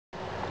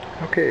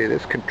Okay,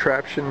 this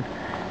contraption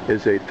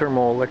is a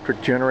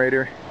thermoelectric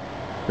generator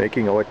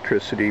making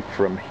electricity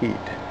from heat.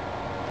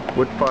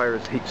 Wood fire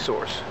is the heat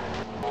source.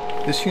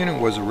 This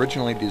unit was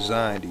originally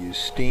designed to use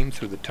steam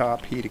through the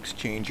top heat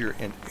exchanger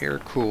and air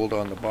cooled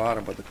on the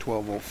bottom of the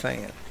 12-volt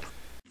fan.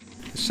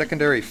 The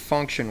secondary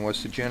function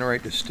was to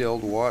generate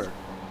distilled water.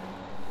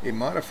 A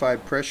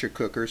modified pressure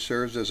cooker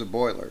serves as a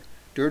boiler.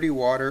 Dirty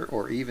water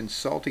or even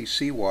salty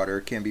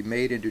seawater can be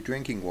made into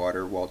drinking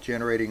water while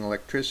generating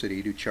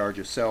electricity to charge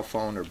a cell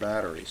phone or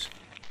batteries.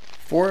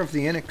 4 of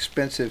the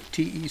inexpensive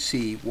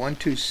TEC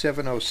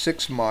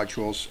 12706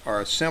 modules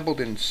are assembled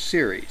in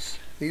series.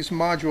 These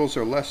modules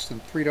are less than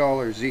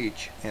 $3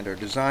 each and are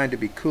designed to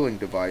be cooling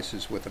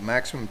devices with a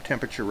maximum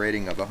temperature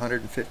rating of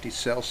 150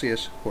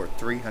 Celsius or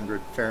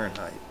 300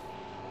 Fahrenheit.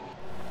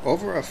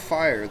 Over a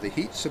fire, the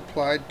heat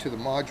supplied to the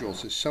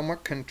modules is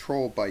somewhat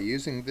controlled by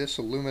using this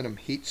aluminum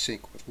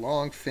heatsink with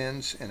long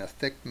fins and a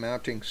thick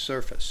mounting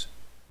surface.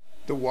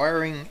 The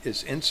wiring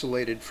is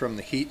insulated from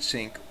the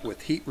heatsink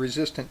with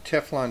heat-resistant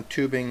Teflon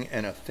tubing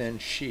and a thin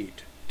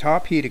sheet.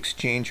 Top heat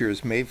exchanger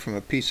is made from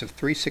a piece of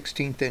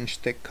 3/16"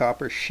 thick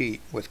copper sheet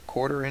with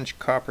 1/4"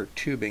 copper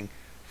tubing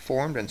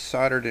formed and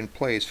soldered in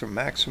place for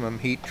maximum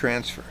heat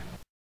transfer.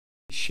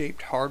 A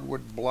shaped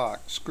hardwood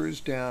block screws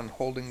down,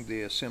 holding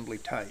the assembly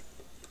tight.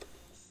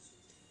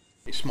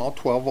 A small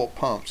 12-volt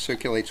pump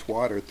circulates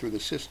water through the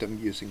system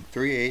using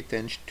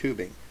 3/8"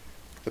 tubing.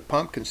 The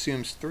pump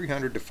consumes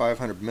 300 to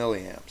 500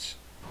 milliamps.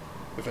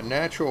 If a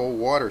natural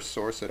water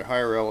source at a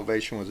higher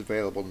elevation was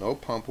available, no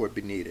pump would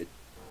be needed.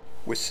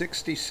 With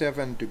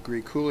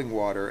 67-degree cooling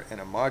water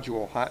and a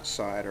module hot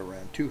side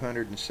around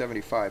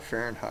 275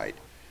 Fahrenheit,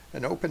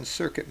 an open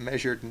circuit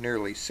measured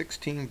nearly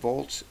 16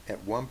 volts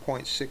at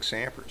 1.6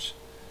 amperes.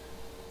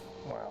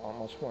 Wow,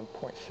 almost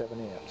 1.7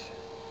 amps.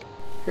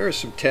 Here are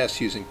some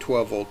tests using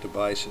 12-volt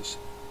devices: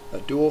 a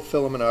dual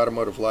filament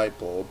automotive light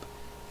bulb,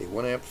 a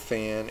 1-amp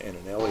fan, and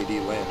an LED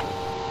lantern.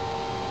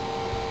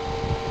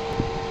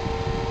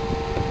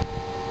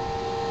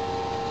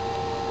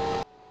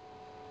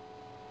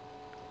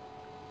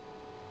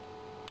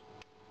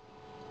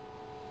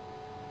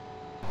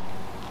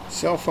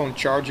 Cell phone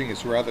charging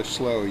is rather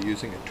slow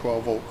using a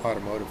 12-volt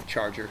automotive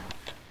charger.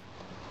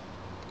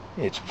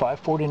 It's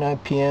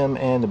 5:49 p.m.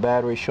 and the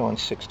battery showing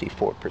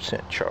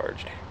 64%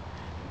 charged.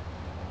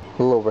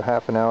 A little over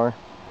half an hour,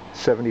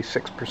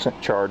 76%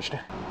 charged.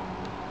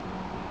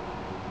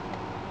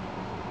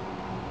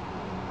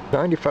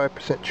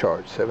 95%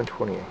 charged,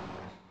 7:28.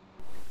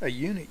 A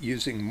unit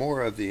using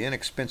more of the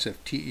inexpensive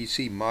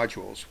TEC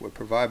modules would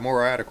provide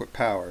more adequate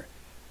power.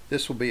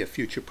 This will be a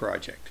future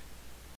project.